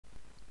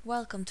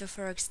Welcome to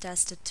Forex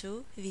Tester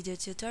 2 video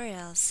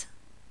tutorials.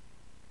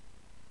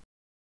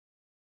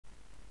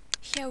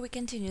 Here we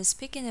continue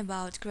speaking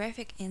about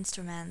graphic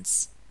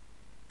instruments.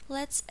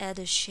 Let's add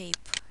a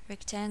shape,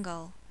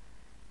 rectangle.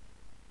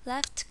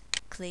 Left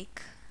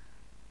click,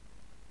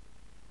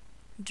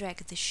 drag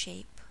the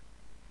shape.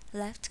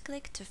 Left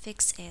click to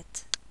fix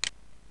it.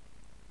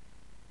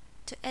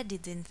 To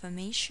edit the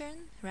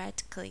information,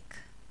 right click.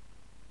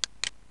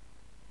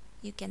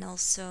 You can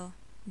also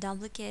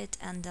duplicate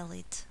and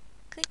delete.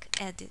 Click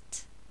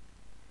Edit.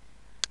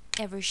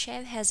 Every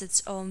shape has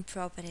its own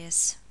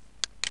properties.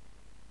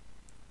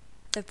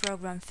 The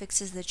program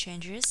fixes the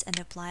changes and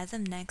applies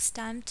them next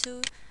time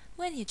too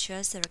when you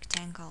choose the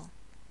rectangle.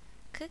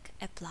 Click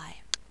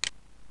Apply.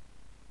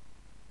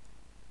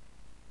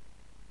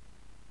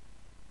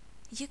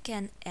 You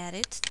can add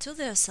it to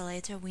the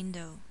oscillator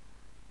window.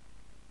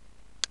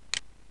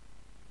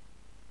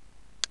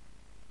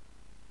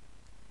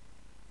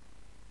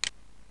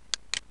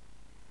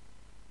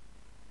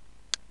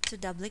 To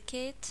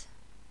duplicate,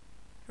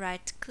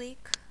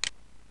 right-click,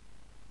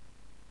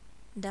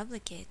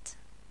 duplicate.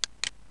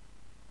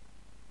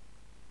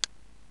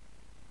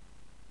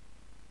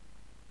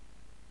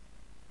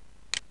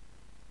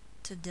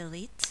 To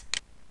delete,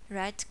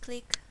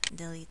 right-click,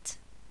 delete.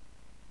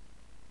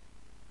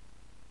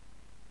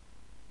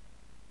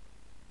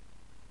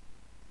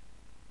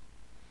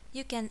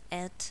 You can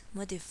add,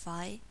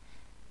 modify,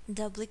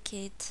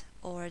 duplicate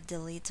or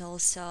delete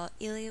also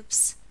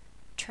ellipse,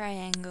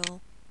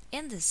 triangle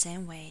in the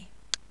same way.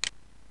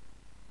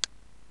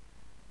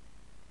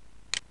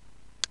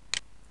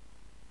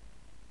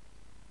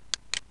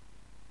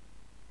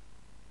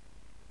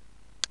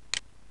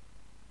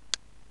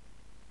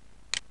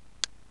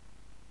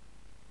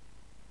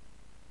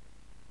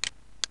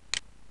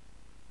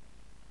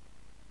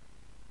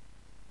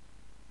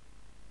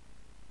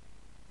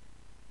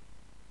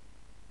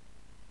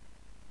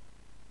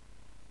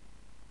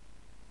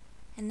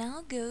 And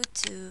now go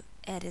to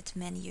Edit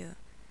menu.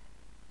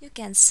 You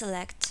can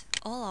select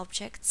all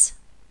objects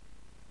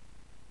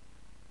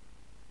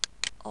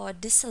or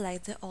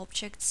deselect the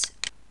objects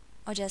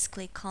or just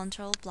click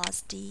Ctrl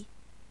plus D.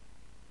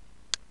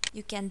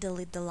 You can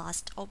delete the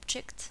last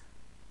object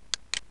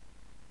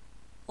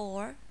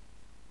or,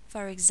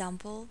 for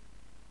example,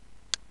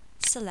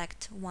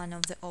 select one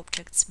of the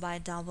objects by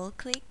double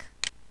click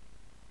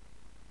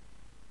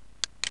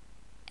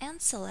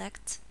and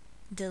select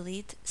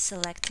Delete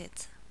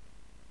Selected.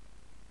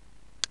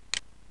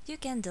 You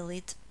can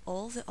delete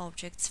all the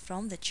objects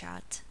from the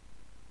chart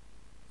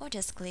or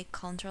just click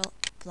Ctrl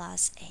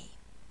plus A.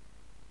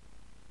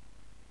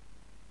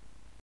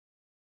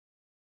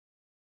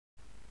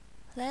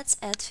 Let's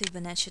add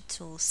Fibonacci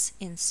tools.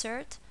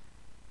 Insert.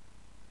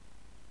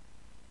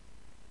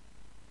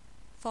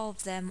 4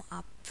 of them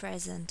are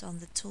present on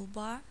the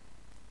toolbar.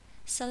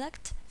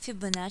 Select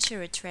Fibonacci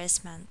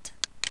retracement.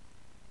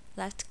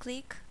 Left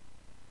click,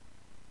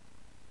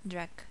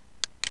 drag.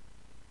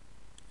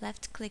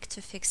 Left click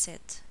to fix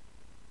it.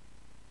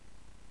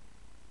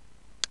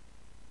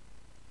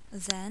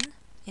 Then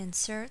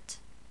insert,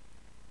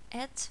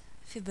 add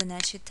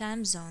Fibonacci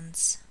time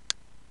zones.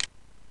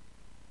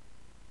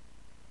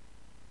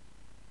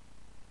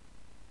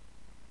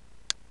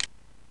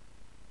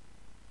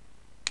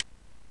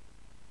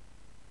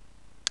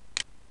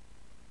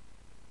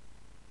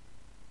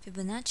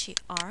 Fibonacci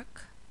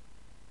arc.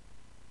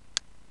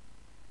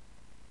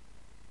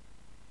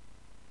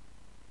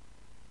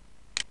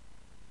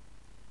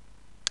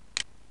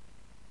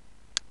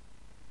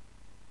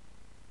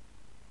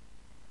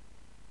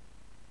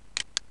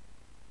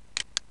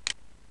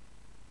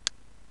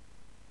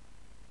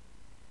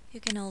 You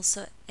can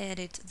also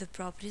edit the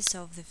properties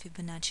of the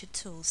Fibonacci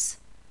tools.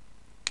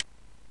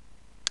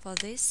 For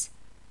this,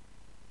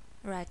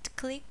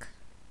 right-click,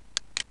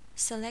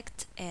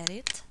 select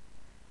Edit.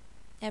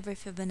 Every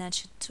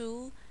Fibonacci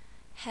tool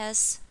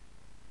has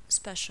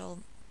special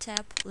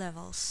tab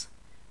levels.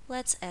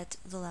 Let's add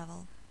the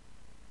level.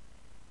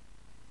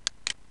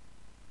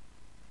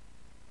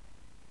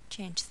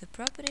 Change the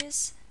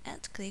properties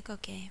and click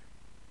OK.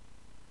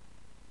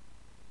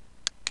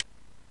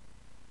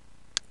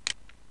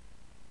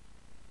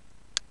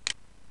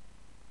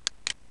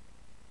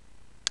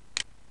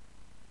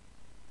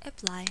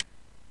 Apply.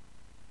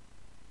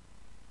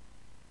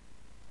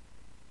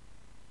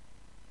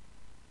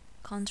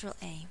 Ctrl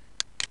A.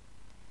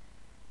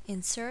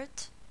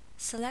 Insert,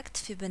 select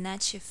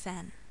Fibonacci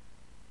fan.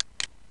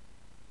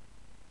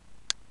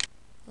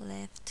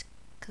 Left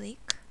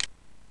click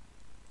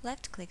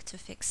to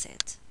fix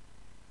it.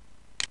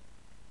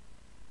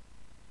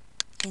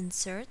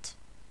 Insert,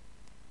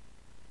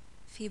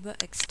 Fibo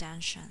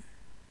extension.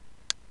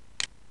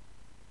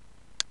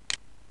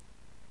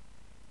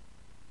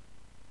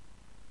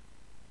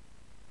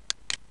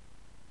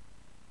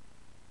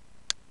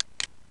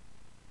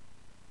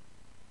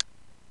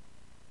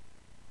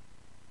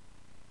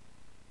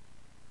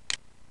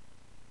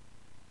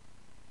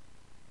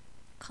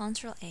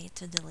 Ctrl A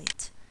to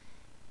delete.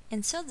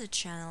 Insert the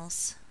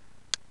channels.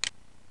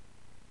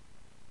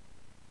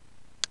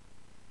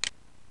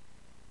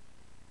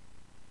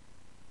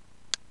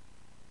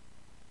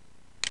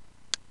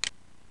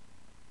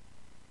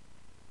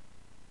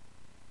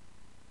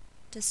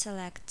 To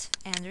select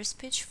Ender's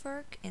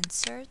Pitchfork,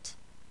 insert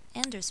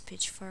Ender's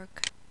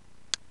Pitchfork.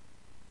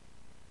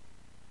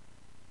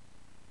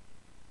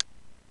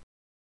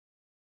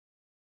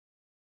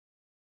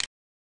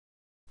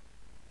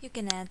 You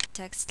can add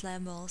text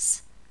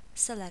labels.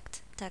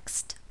 Select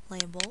Text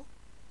Label,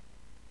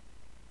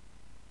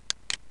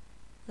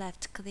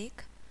 left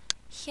click.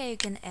 Here you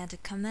can add a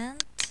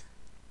comment,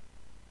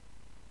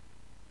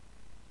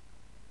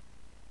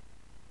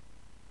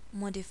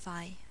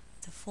 modify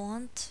the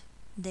font,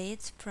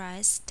 date,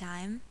 price,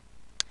 time,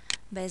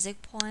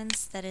 basic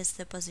points, that is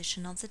the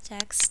position of the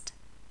text.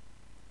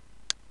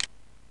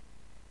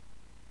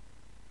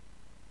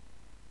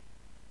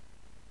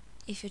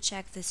 If you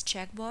check this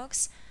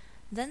checkbox,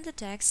 then the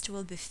text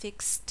will be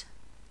fixed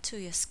to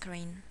your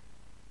screen.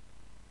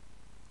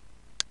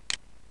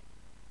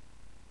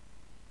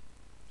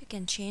 You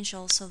can change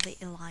also the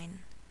align,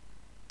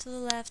 to the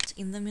left,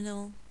 in the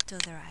middle, to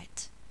the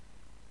right.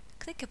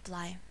 Click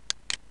Apply.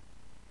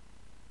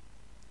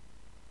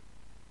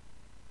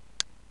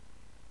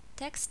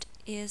 Text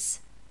is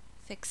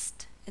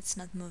fixed, it's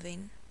not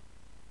moving.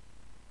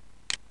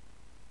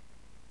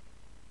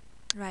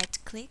 Right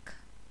click,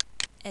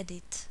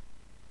 Edit.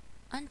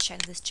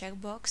 Uncheck this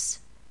checkbox.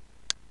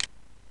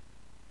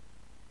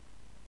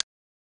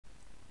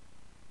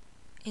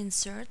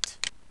 Insert.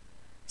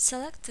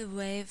 Select the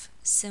wave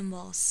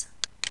symbols.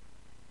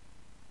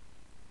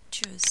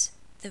 Choose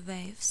the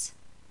waves.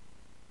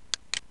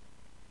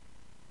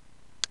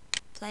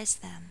 Place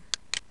them.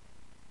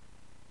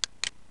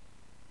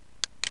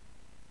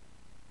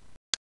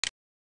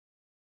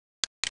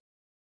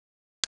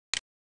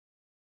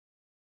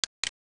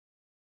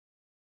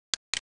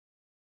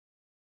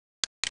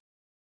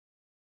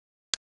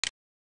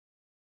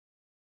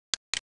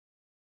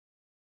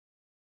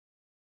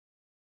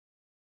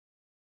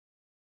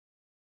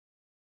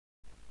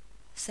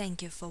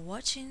 Thank you for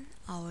watching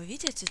our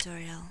video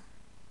tutorial.